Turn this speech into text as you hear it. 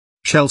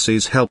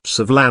Chelsea's hopes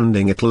of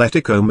landing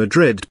Atletico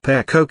Madrid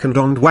pair Coque and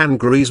Antoine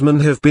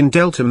Griezmann have been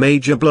dealt a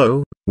major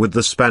blow, with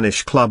the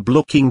Spanish club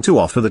looking to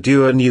offer the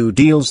duo new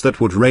deals that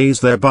would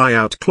raise their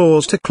buyout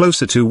clause to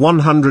closer to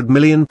 £100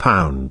 million.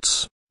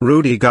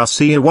 Rudi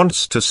Garcia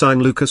wants to sign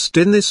Lucas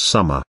Digne this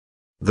summer.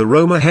 The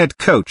Roma head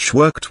coach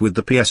worked with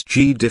the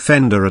PSG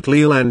defender at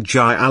Lille, and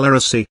Jai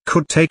Alarasi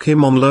could take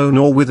him on loan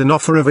or with an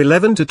offer of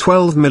 €11 to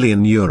 €12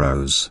 million.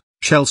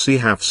 Chelsea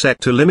have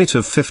set a limit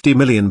of £50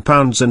 million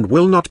and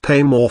will not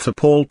pay more for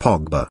Paul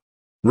Pogba.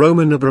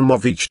 Roman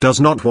Abramovich does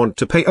not want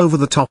to pay over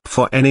the top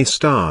for any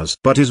stars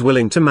but is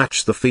willing to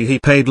match the fee he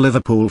paid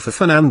Liverpool for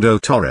Fernando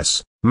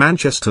Torres.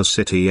 Manchester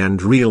City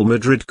and Real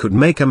Madrid could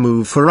make a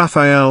move for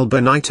Rafael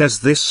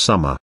Benitez this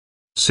summer.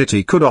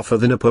 City could offer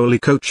the Napoli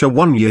coach a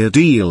one-year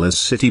deal as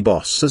City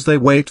boss as they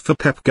wait for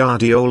Pep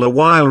Guardiola,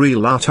 while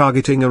Real are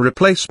targeting a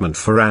replacement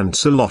for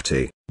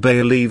Ancelotti.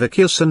 Bayer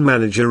Leverkusen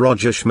manager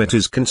Roger Schmidt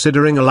is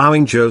considering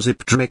allowing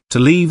Josip Drmic to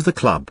leave the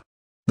club.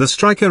 The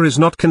striker is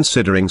not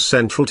considering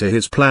central to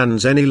his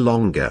plans any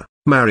longer.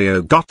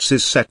 Mario Götze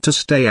is set to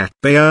stay at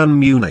Bayern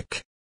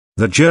Munich.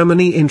 The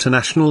Germany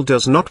international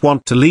does not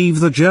want to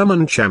leave the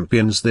German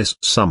champions this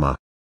summer.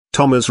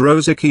 Thomas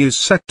Rosicky is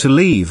set to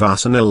leave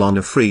Arsenal on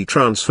a free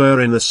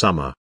transfer in the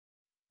summer.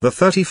 The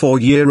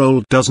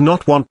 34-year-old does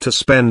not want to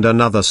spend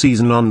another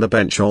season on the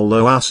bench,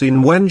 although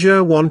Arsene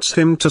Wenger wants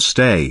him to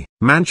stay.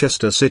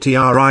 Manchester City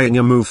are eyeing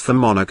a move for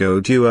Monaco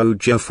duo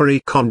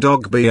Geoffrey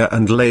Kondogbia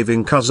and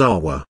Layvin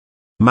Kurzawa.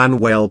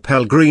 Manuel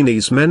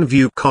Pellegrini's men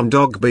view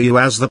Kondogbia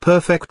as the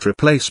perfect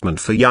replacement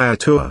for Yaya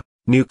Toure.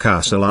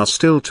 Newcastle are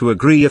still to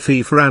agree a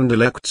fee for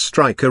Anderlecht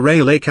striker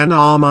Ralikhan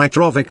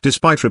Mitrovic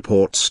despite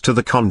reports to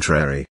the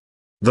contrary.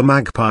 The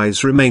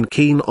Magpies remain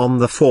keen on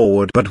the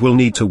forward but will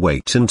need to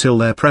wait until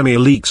their Premier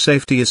League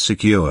safety is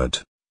secured.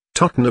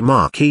 Tottenham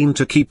are keen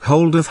to keep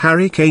hold of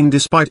Harry Kane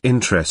despite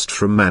interest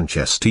from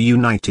Manchester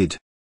United.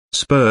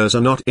 Spurs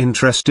are not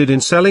interested in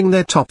selling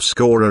their top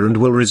scorer and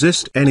will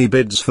resist any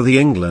bids for the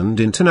England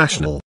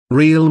international.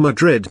 Real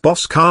Madrid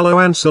boss Carlo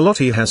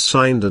Ancelotti has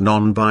signed a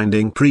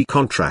non-binding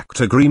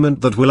pre-contract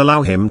agreement that will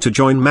allow him to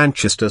join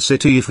Manchester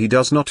City if he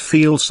does not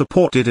feel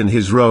supported in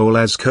his role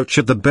as coach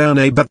at the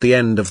Bernabeu at the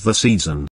end of the season.